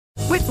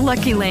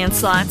Lucky Land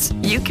Slots,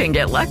 you can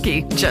get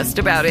lucky just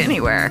about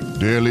anywhere.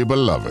 Dearly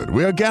beloved,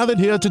 we are gathered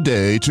here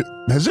today to...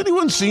 Has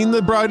anyone seen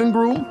the bride and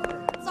groom?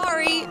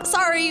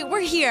 Sorry, we're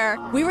here.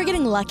 We were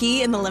getting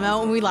lucky in the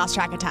limo and we lost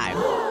track of time.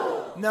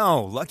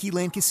 No, Lucky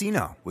Land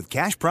Casino, with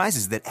cash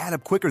prizes that add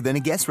up quicker than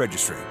a guest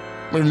registry.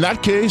 In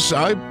that case,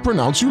 I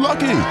pronounce you lucky.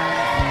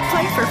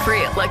 Play for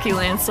free at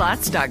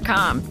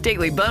LuckyLandSlots.com.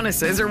 Daily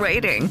bonuses are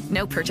waiting.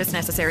 No purchase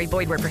necessary.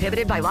 Void where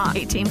prohibited by law.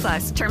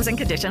 18+. Terms and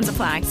conditions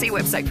apply. See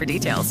website for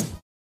details.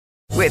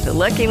 With the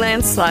Lucky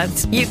Land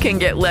Slots, you can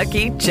get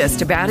lucky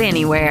just about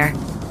anywhere.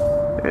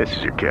 This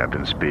is your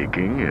captain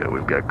speaking.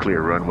 We've got clear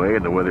runway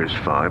and the weather's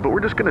fine, but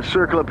we're just going to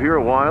circle up here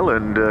a while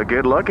and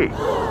get lucky.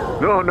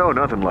 No,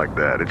 nothing like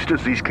that. It's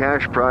just these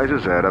cash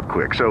prizes add up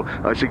quick. So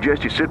I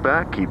suggest you sit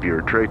back, keep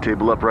your tray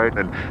table upright,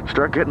 and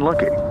start getting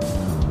lucky.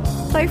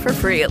 Play for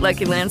free at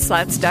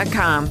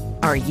LuckyLandSlots.com.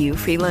 Are you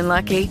feeling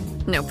lucky?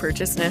 No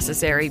purchase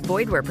necessary.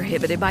 Void where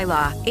prohibited by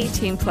law.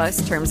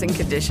 18+ terms and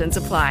conditions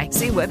apply.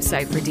 See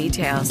website for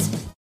details.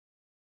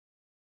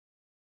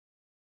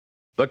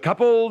 The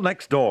Couple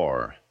Next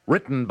Door.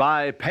 Written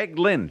by Peg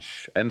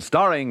Lynch and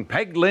starring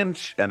Peg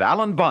Lynch and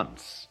Alan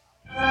Bunce.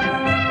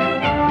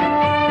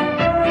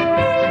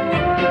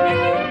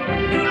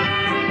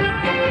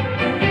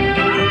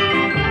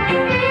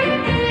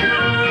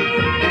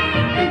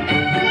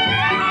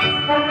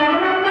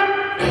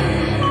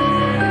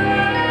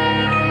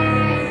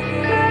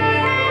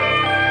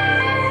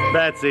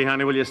 Betsy,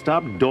 honey, will you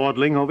stop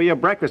dawdling over your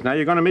breakfast now?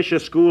 You're going to miss your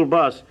school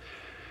bus.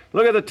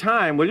 Look at the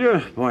time, will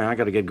you? Boy, I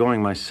got to get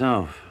going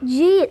myself.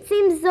 Gee, it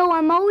seems as though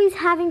I'm always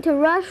having to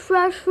rush.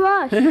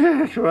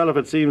 Well, if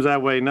it seems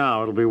that way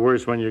now, it'll be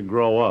worse when you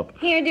grow up.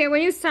 Here, dear, will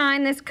you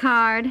sign this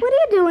card? What are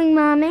you doing,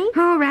 Mommy?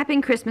 Oh,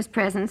 wrapping Christmas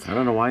presents. I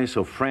don't know why you're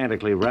so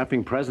frantically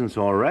wrapping presents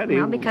already.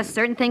 Well, because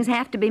certain things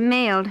have to be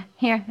mailed.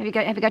 Here, have you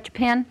got your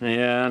pen?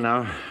 Yeah,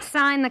 now.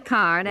 Sign the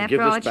card. Give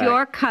After all, this it's back.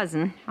 your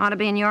cousin. Ought to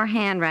be in your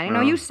handwriting.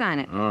 No, you sign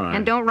it. All right.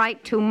 And don't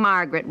write to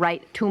Margaret.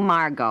 Write to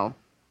Margot.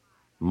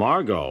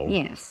 Margot?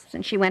 Yes.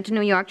 Since she went to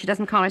New York, she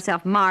doesn't call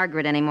herself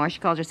Margaret anymore. She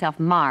calls herself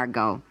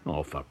Margot.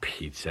 Oh, for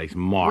Pete's sakes,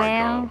 Margot.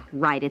 Well,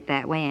 write it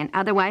that way. And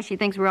otherwise, she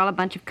thinks we're all a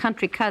bunch of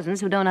country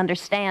cousins who don't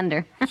understand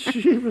her.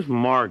 She was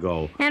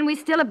Margot. And we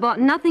still have bought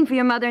nothing for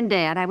your mother and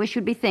Dad. I wish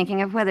you'd be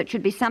thinking of whether it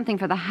should be something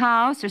for the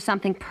house or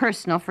something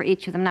personal for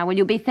each of them. Now, will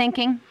you be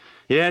thinking?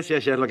 Yes.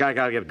 Look, I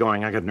got to get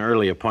going. I got an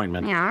early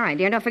appointment. Yeah, all right,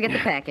 dear. Don't forget the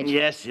package.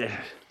 Yes.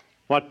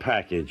 What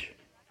package?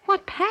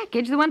 What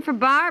package? The one for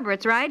Barbara.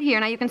 It's right here.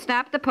 Now, you can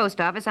stop at the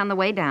post office on the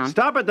way down.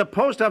 Stop at the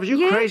post office? You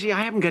Yeah. crazy?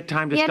 I haven't got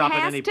time to stop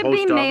at any post office. It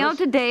has to be mailed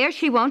today or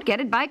she won't get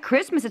it by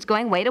Christmas. It's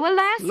going way to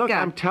Alaska. Look,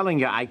 I'm telling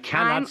you, I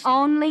cannot... I'm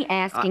only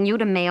asking you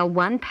to mail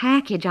one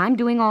package. I'm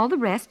doing all the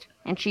rest.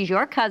 And she's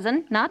your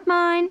cousin, not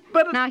mine.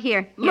 But... Now,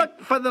 here.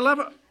 Look, for the love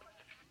of...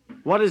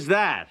 What is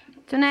that?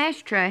 It's an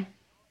ashtray.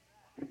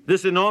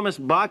 This enormous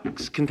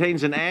box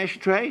contains an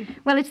ashtray?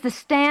 Well, it's the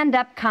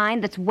stand-up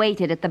kind that's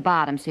weighted at the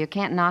bottom so you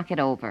can't knock it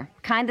over.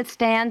 Kind that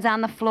stands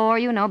on the floor.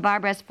 You know,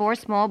 Barbara has 4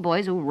 small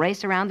boys who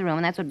race around the room,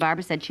 and that's what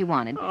Barbara said she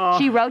wanted. Oh.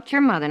 She wrote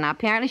your mother. Now,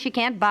 apparently she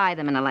can't buy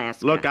them in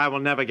Alaska. Look, I will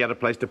never get a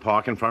place to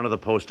park in front of the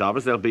post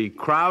office. There'll be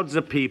crowds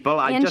of people.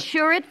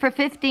 Insure it for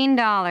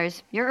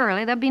 $15. You're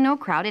early. There'll be no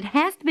crowd. It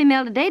has to be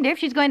mailed today, dear, if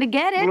she's going to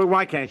get it. Well,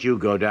 why can't you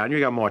go down? You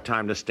got more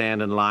time to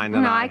stand in line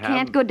than No, I I have.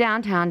 can't go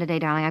downtown today,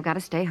 darling. I've got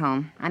to stay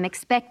home. I'm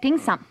expecting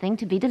something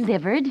to be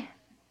delivered.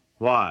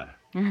 What?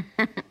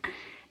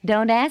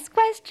 Don't ask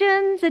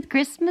questions at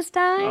Christmas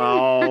time.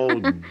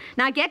 Oh.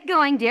 Now get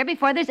going, dear,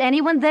 before there's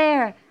anyone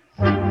there.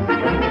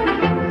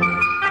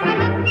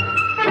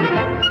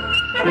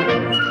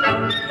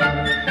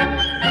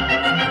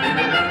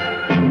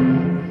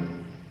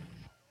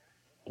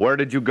 Where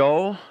did you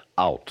go?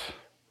 Out.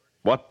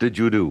 What did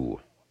you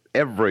do?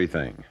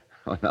 Everything.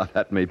 Now,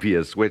 that may be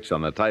a switch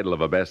on the title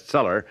of a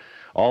bestseller.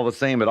 All the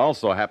same, it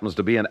also happens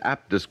to be an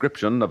apt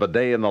description of a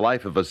day in the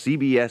life of a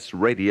CBS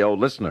radio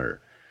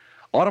listener.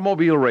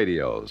 Automobile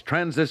radios,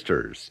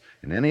 transistors,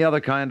 and any other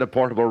kind of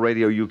portable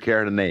radio you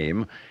care to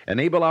name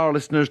enable our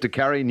listeners to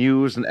carry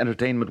news and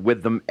entertainment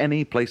with them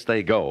any place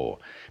they go.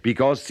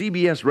 Because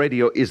CBS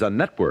Radio is a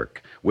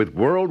network with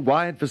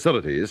worldwide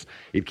facilities,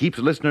 it keeps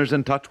listeners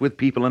in touch with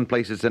people and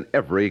places in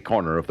every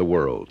corner of the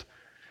world.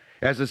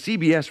 As a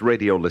CBS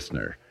radio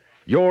listener,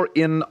 you're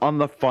in on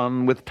the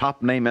fun with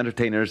top-name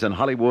entertainers in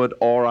Hollywood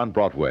or on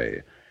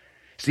Broadway.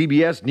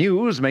 CBS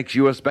News makes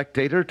you a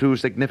spectator to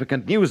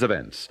significant news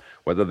events,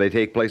 whether they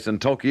take place in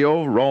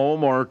Tokyo,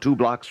 Rome, or 2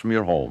 blocks from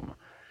your home.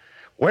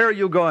 Where are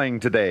you going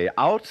today?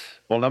 Out?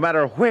 Well, no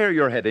matter where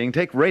you're heading,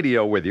 take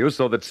radio with you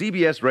so that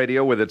CBS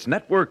Radio, with its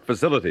network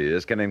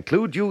facilities, can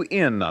include you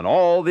in on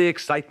all the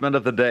excitement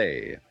of the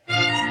day.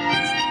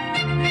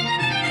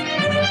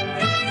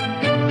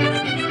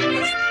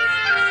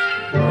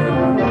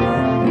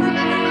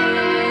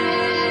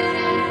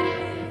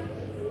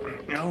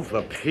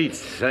 For Pete's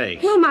sake.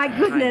 Oh, my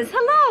goodness.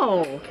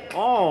 Hello.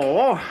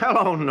 Oh,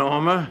 hello,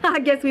 Norma. I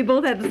guess we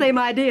both had the same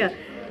idea.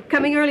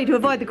 Coming early to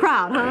avoid the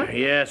crowd, huh?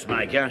 Yes,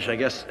 my gosh, I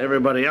guess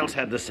everybody else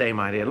had the same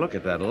idea. Look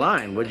at that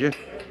line, would you?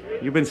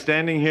 You've been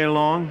standing here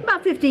long?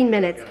 About 15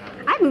 minutes.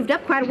 I moved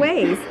up quite a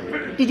ways.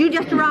 Did you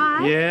just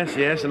arrive?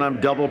 Yes, and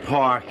I'm double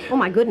parked. Oh,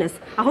 my goodness.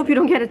 I hope you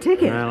don't get a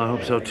ticket. Well, I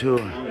hope so, too.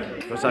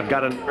 Because I've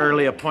got an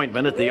early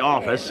appointment at the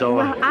office, so...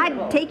 Well,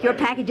 I'd take your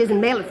packages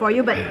and mail it for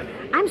you, but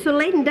I'm so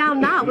laden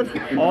down now with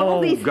all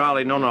these... Oh,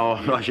 golly, no.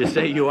 I should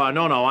say you are.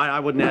 No,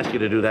 I wouldn't ask you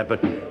to do that,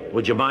 but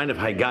would you mind if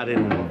I got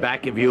in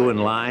back of you in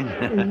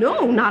line?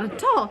 No, not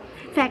at all.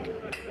 In fact,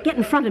 get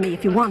in front of me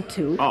if you want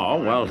to.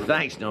 Oh, well,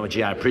 thanks,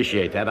 Nomachi. I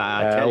appreciate that.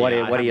 I tell what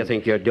you, do you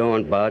think you're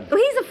doing, Bud? Well,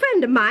 he's a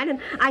friend of mine, and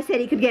I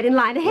said he could get in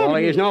line ahead of me.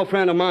 Well, he's no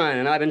friend of mine,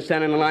 and I've been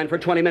standing in line for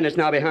 20 minutes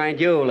now behind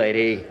you,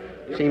 lady.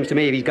 Seems to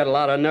me he's got a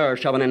lot of nerve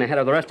shoving in ahead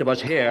of the rest of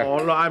us here. Oh,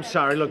 no, I'm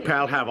sorry. Look,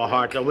 pal, have a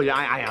heart.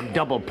 I am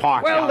double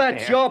parked. Well, out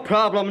that's there. your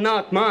problem,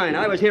 not mine.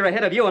 I was here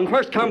ahead of you, and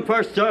first come,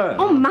 first serve.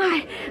 Oh,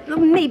 my.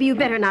 Maybe you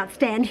better not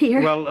stand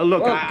here. Well,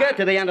 look, Well, get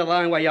to the end of the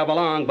line where you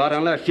belong, Bud,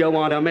 unless you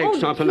want to make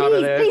something please, out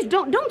of this. Please,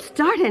 don't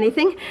start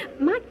anything.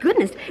 My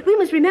goodness, we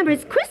must remember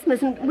it's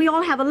Christmas, and we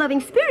all have a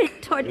loving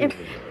spirit toward...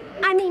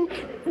 I mean,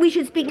 we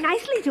should speak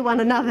nicely to one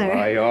another.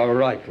 Why, all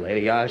right,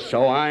 lady.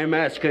 So I'm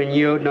asking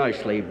you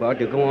nicely, Bud,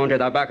 to go on to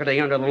the back of the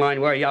end of the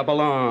line where you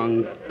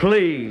belong.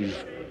 Please.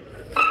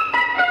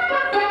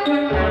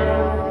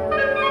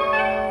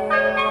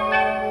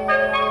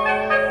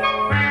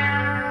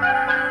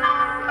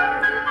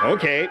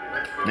 Okay,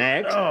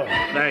 next. Oh,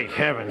 thank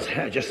heavens.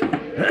 I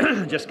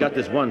just got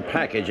this one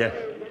package.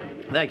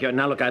 Thank you.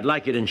 Now, look, I'd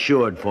like it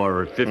insured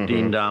for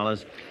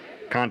 $15.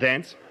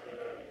 Contents?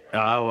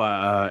 Oh,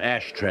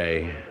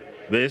 ashtray.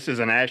 This is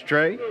an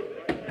ashtray?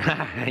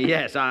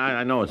 Yes,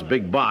 I know it's a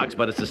big box,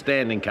 but it's a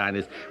standing kind.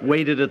 It's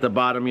weighted at the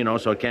bottom,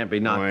 so it can't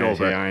be knocked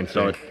over. Yeah,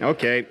 so it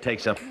okay.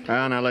 Takes up...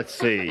 now, let's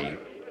see.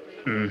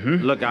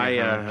 Look,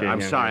 I'm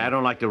sorry. I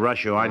don't like to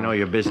rush you. I know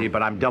you're busy,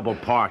 but I'm double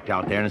parked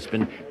out there, and it's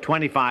been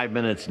 25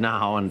 minutes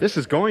now, and... This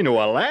is going to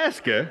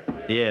Alaska?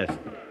 Yes.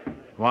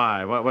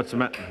 Why? What's the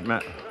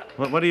matter?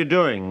 What are you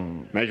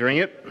doing? Measuring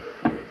it.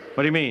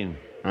 What do you mean?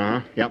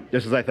 Yep,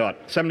 just as I thought.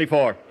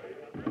 74.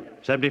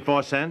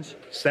 74 cents?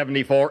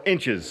 74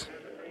 inches.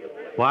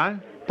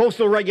 What?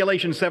 Postal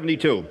Regulation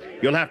 72.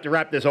 You'll have to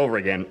wrap this over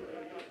again.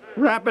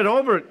 Wrap it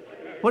over?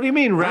 What do you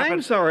mean, wrap it?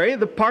 I'm sorry,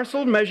 the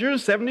parcel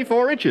measures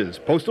 74 inches.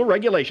 Postal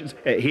Regulations.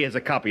 Here's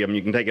a copy of them.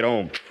 You can take it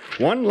home.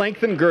 One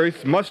length and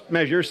girth must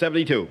measure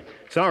 72.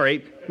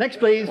 Sorry. Next,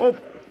 please. Oh,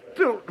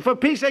 for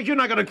Pete's sake, you're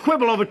not going to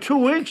quibble over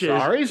 2 inches.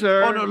 Sorry,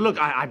 sir. Oh, no, look,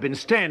 I've been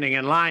standing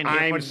in line here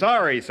I'm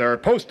sorry, sir.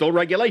 Postal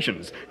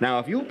regulations. Now,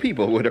 if you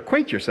people would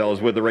acquaint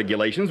yourselves with the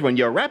regulations when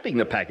you're wrapping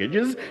the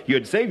packages,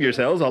 you'd save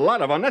yourselves a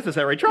lot of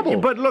unnecessary trouble.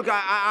 But look,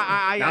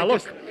 Now,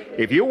 look,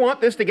 if you want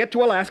this to get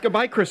to Alaska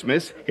by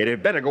Christmas, it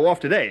had better go off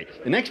today.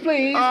 Next,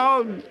 please.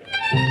 Oh...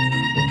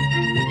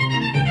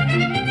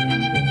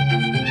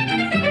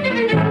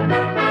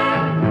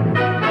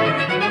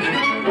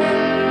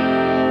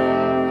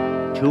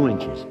 2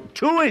 inches.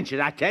 2 inches,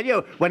 I tell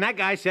you. When that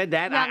guy said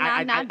that,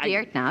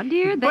 Now,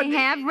 dear, they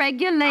have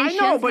regulations.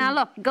 I know, but... Now,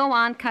 look, go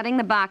on cutting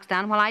the box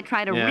down while I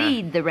try to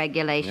read the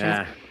regulations.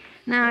 Yeah.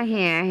 Now,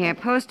 here,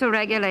 postal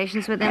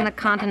regulations within the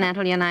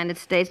continental United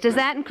States. Does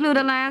that include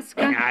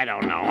Alaska? I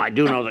don't know. I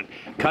do know that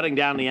cutting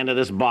down the end of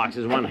this box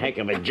is one heck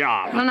of a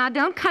job. Well, now,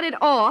 don't cut it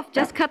off.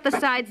 Just cut the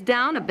sides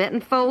down a bit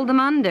and fold them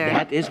under.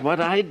 That is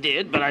what I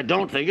did, but I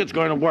don't think it's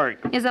going to work.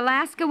 Is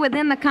Alaska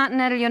within the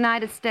continental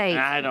United States?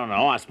 I don't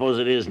know. I suppose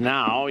it is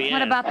now, yes.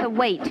 What about the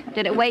weight?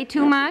 Did it weigh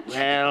too much?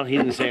 Well, he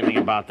didn't say anything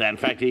about that. In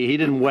fact, he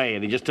didn't weigh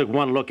it. He just took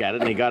one look at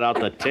it, and he got out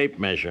the tape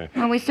measure.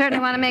 Well, we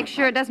certainly want to make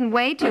sure it doesn't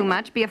weigh too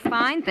much. Be a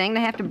fine thing to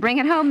have to bring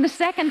it home the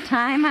second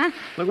time, huh?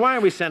 Look, why are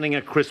we sending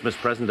a Christmas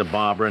present to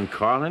Barbara and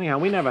Carl? Anyhow,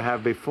 we never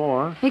have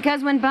before.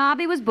 Because when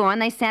Bobby was born,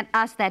 they sent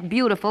us that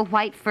beautiful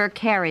white fur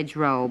carriage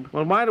robe.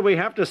 Well, why do we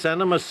have to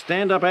send them a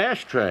stand-up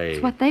ashtray?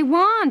 It's what they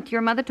want. Your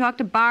mother talked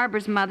to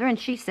Barbara's mother, and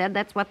she said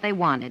that's what they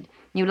wanted.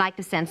 You like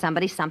to send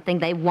somebody something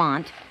they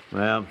want.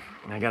 Well,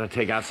 I gotta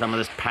take out some of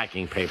this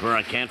packing paper.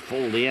 I can't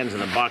fold the ends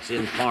of the box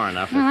in far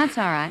enough. Well, that's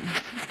all right.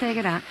 Let's take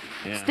it out.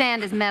 Yeah.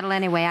 Stand is metal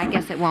anyway. I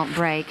guess it won't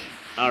break.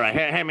 All right,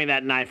 hand me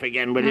that knife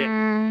again, will you?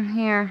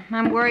 Here.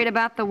 I'm worried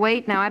about the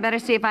weight now. I better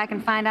see if I can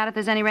find out if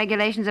there's any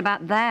regulations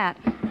about that.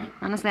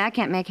 Honestly, I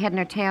can't make head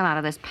nor tail out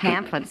of this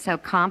pamphlet. It's so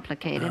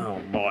complicated.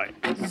 Oh, boy.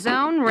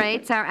 Zone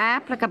rates are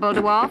applicable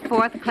to all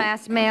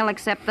fourth-class mail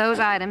except those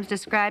items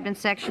described in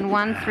Section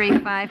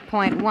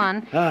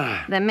 135.1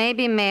 that may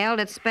be mailed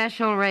at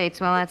special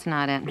rates. Well, that's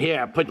not it.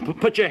 Here,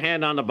 put your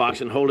hand on the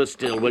box and hold it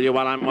still, will you,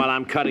 while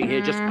I'm cutting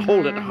here? Just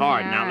hold it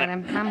hard now. Right,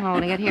 I'm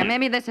holding it here.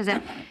 Maybe this is it.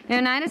 The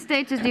United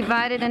States is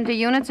divided into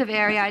units of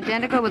area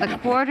identical with a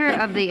quarter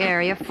of the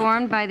area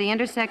formed by the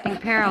intersecting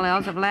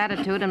parallels of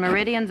latitude and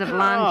meridians of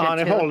longitude. Oh,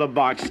 honey, hold the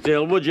box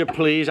still, would you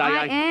please?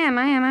 I am.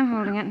 I'm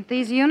holding it.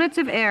 These units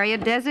of area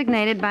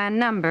designated by a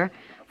number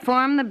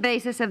form the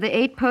basis of the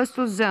 8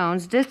 postal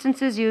zones.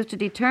 Distances used to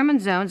determine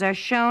zones are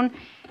shown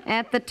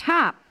at the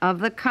top of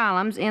the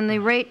columns in the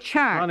rate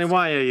charts. Honey,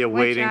 why are you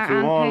wading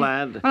through all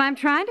that? Well, I'm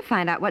trying to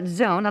find out what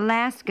zone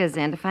Alaska's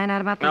in to find out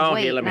about the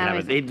weight. Here, let me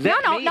have it.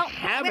 No.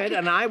 Have it,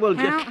 and I will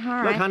just... All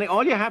right. Look, honey,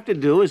 all you have to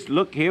do is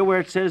look here where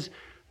it says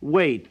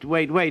Wait.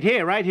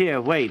 Here, right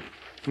here. Wait.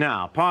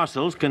 Now,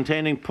 parcels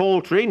containing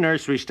poultry,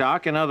 nursery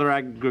stock, and other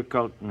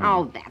agriculture.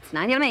 Oh, that's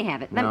nice. Let me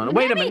have it.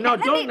 Wait a minute. No,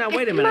 don't. Now,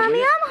 wait a minute. Mommy,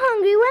 I'm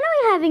hungry. When are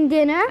we having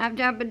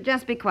dinner?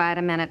 Just be quiet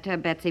a minute,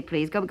 Betsy,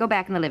 please. Go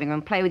back in the living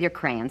room. Play with your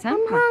crayons, huh?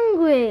 I'm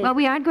hungry. Well,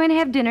 we aren't going to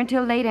have dinner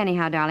till late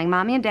anyhow, darling.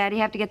 Mommy and Daddy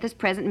have to get this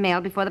present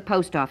mailed before the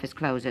post office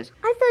closes.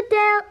 I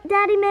thought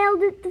Daddy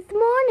mailed it this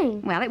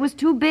morning. Well, it was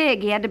too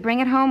big. He had to bring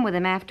it home with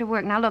him after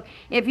work. Now, look,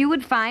 if you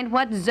would find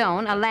what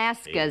zone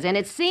Alaska's in,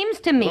 it seems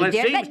to me, Well,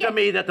 dear... it seems to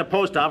me that the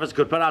post office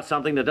could put out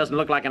something that doesn't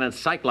look like an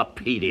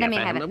encyclopedia. Let me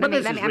have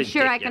it. I'm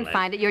sure I can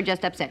find it. You're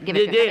just upset. Give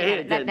it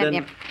to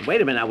me.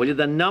 Wait a minute now, will you?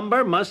 The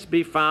number must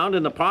be found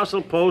in the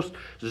parcel post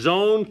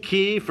zone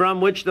key from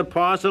which the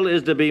parcel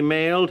is to be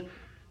mailed.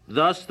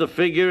 Thus, the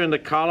figure in the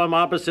column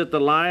opposite the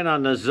line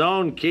on the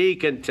zone key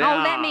can tell...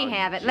 Oh, let me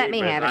have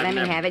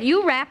it.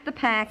 You wrap the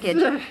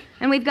package.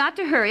 And we've got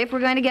to hurry if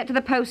we're going to get to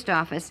the post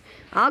office.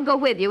 I'll go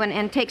with you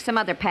and take some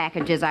other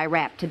packages I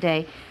wrapped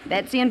today.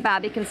 Betsy and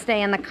Bobby can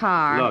stay in the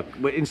car.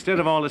 Look, instead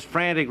of all this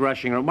frantic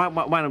rushing, why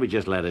don't we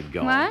just let it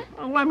go? What?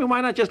 Well, I mean,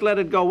 why not just let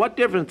it go? What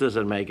difference does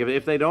it make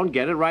if they don't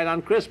get it right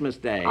on Christmas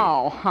Day?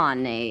 Oh,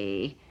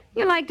 honey.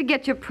 You like to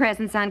get your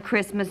presents on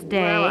Christmas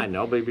Day. Well, I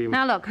know, baby.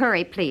 Now, look,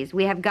 hurry, please.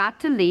 We have got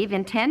to leave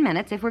in 10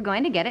 minutes if we're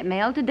going to get it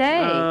mailed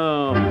today.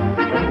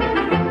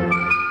 Oh.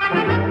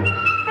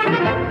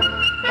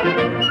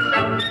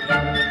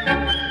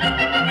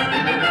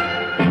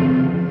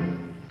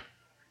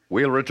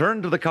 We'll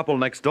return to the couple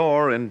next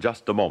door in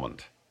just a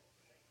moment.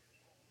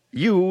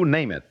 You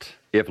name it.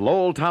 If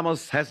Lowell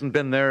Thomas hasn't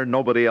been there,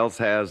 nobody else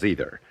has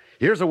either.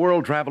 Here's a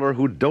world traveler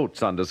who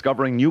dotes on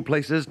discovering new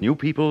places, new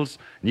peoples,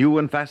 new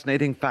and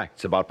fascinating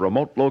facts about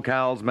remote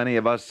locales many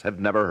of us have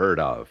never heard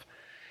of.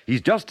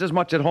 He's just as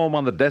much at home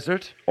on the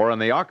desert or in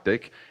the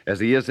Arctic as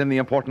he is in the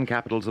important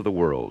capitals of the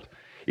world.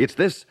 It's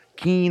this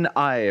keen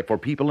eye for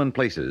people and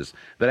places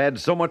that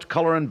adds so much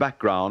color and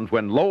background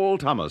when Lowell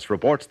Thomas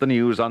reports the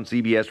news on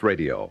CBS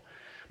Radio.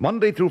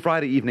 Monday through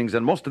Friday evenings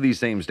in most of these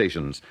same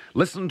stations,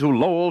 listen to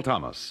Lowell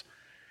Thomas.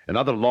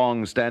 Another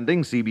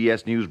long-standing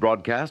CBS News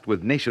broadcast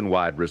with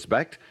nationwide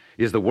respect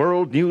is the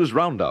World News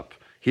Roundup,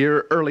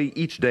 here early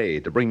each day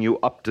to bring you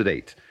up to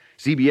date.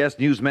 CBS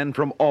newsmen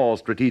from all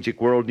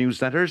strategic world news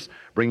centers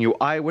bring you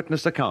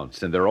eyewitness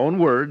accounts in their own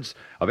words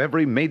of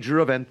every major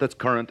event that's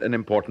current and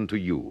important to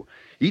you.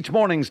 Each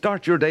morning,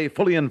 start your day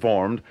fully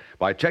informed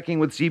by checking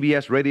with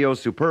CBS Radio's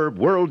superb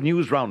World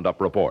News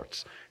Roundup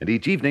reports. And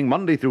each evening,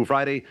 Monday through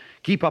Friday,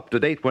 keep up to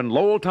date when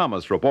Lowell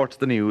Thomas reports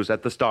the news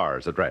at the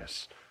Star's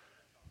address.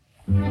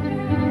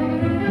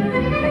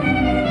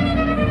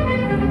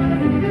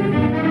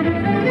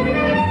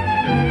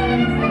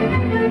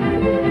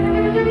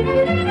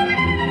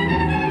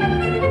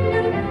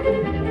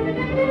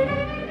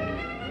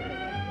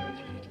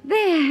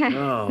 There.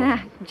 Oh.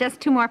 Just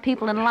two more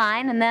people in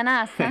line and then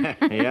us, huh?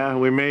 Yeah,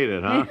 we made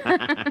it, huh?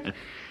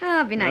 Oh,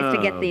 it'd be nice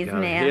to get these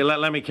God. mailed. Here,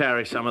 let me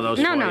carry some of those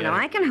No, for no, you. no,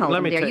 I can hold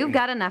them, dear. take- You've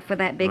got enough for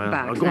that big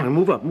box. Go on,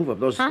 move up.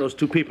 Those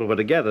two people were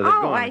together. They're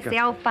Oh, going. I see.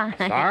 Oh, fine.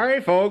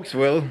 Sorry, folks.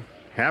 We'll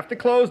have to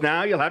close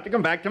now. You'll have to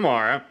come back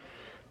tomorrow.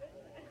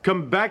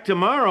 Come back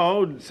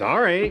tomorrow.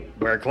 Sorry,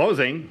 we're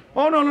closing.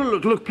 Oh, no,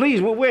 look, please,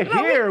 we're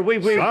here.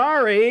 We...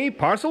 Sorry,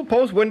 parcel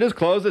post windows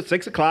close at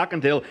 6 o'clock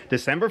until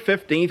December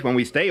 15th when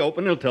we stay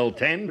open until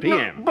 10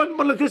 p.m. No, but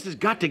look, this has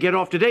got to get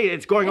off today.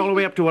 It's going all the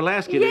way up to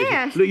Alaska.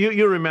 Yes.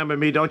 You remember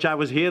me, don't you? I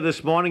was here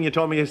this morning. You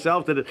told me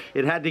yourself that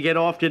it had to get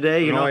off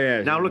today. You know? Oh,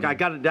 yes. Now, look, I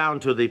got it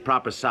down to the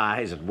proper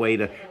size and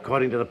weight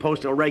according to the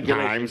postal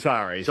regulations. I'm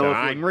sorry, So sir. if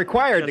you I'm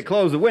required to just-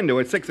 close the window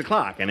at 6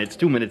 o'clock, and it's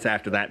 2 minutes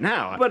after that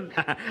now. But-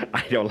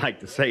 I don't like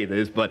to say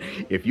this, but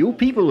if you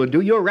people would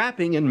do your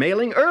wrapping and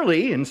mailing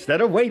early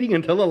instead of waiting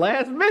until the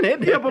last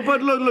minute... Yeah, but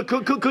look,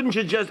 couldn't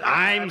you just...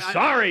 I'm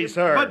sorry,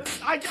 sir.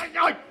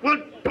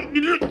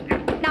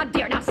 Now,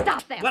 dear, now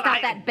stop that. Well,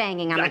 Stop that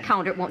banging on the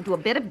counter. It won't do a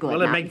bit of good.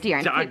 Well, it now, makes- dear,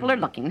 and people are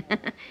looking.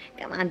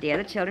 Come on, dear.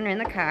 The children are in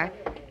the car.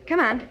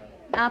 Come on.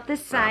 Out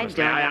this side,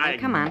 Honestly, dear.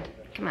 Come on.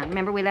 Come on.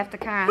 Remember, we left the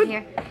car out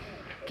here.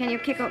 Can you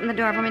kick open the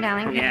door for me,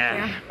 darling?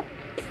 Yeah.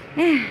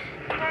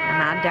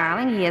 Now,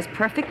 darling, he is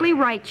perfectly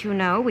right, you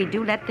know. We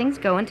do let things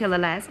go until the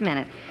last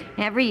minute.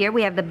 Every year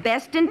we have the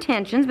best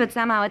intentions, but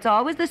somehow it's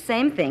always the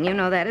same thing. You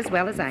know that as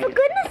well as I do. For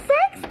goodness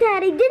sakes,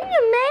 Daddy, didn't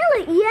you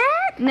mail it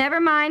yet?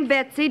 Never mind,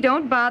 Betsy.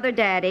 Don't bother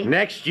Daddy.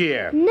 Next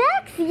year.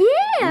 Next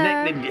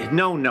year?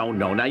 No.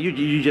 Now,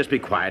 you just be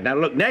quiet. Now,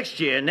 look, next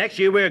year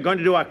we're going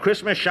to do our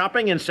Christmas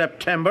shopping in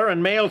September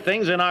and mail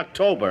things in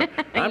October.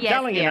 I'm Yes,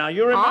 telling you dear. now,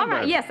 you remember. All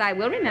right. Yes, I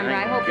will remember.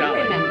 I hope you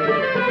Golly.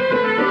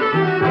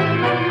 remember.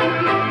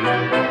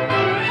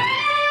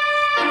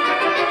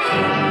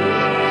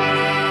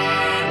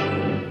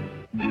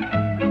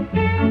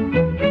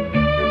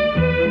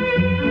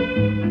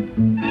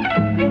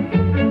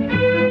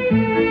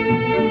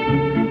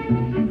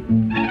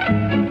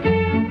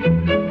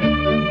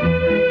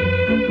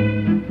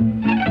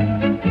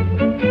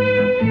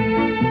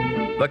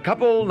 The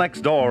couple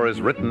Next Door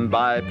is written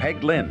by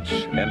Peg Lynch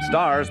and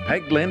stars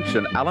Peg Lynch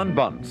and Alan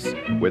Bunce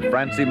with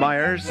Francie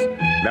Myers,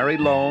 Mary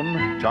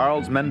Lone,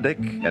 Charles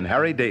Mendick, and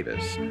Harry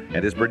Davis,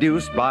 and is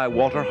produced by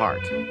Walter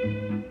Hart.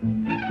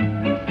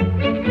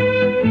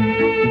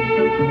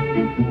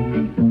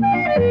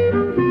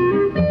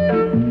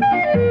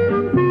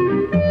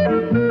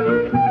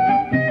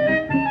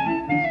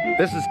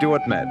 This is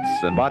Stuart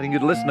Metz, inviting you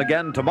to listen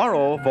again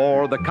tomorrow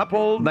for The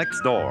Couple Next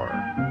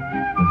Door.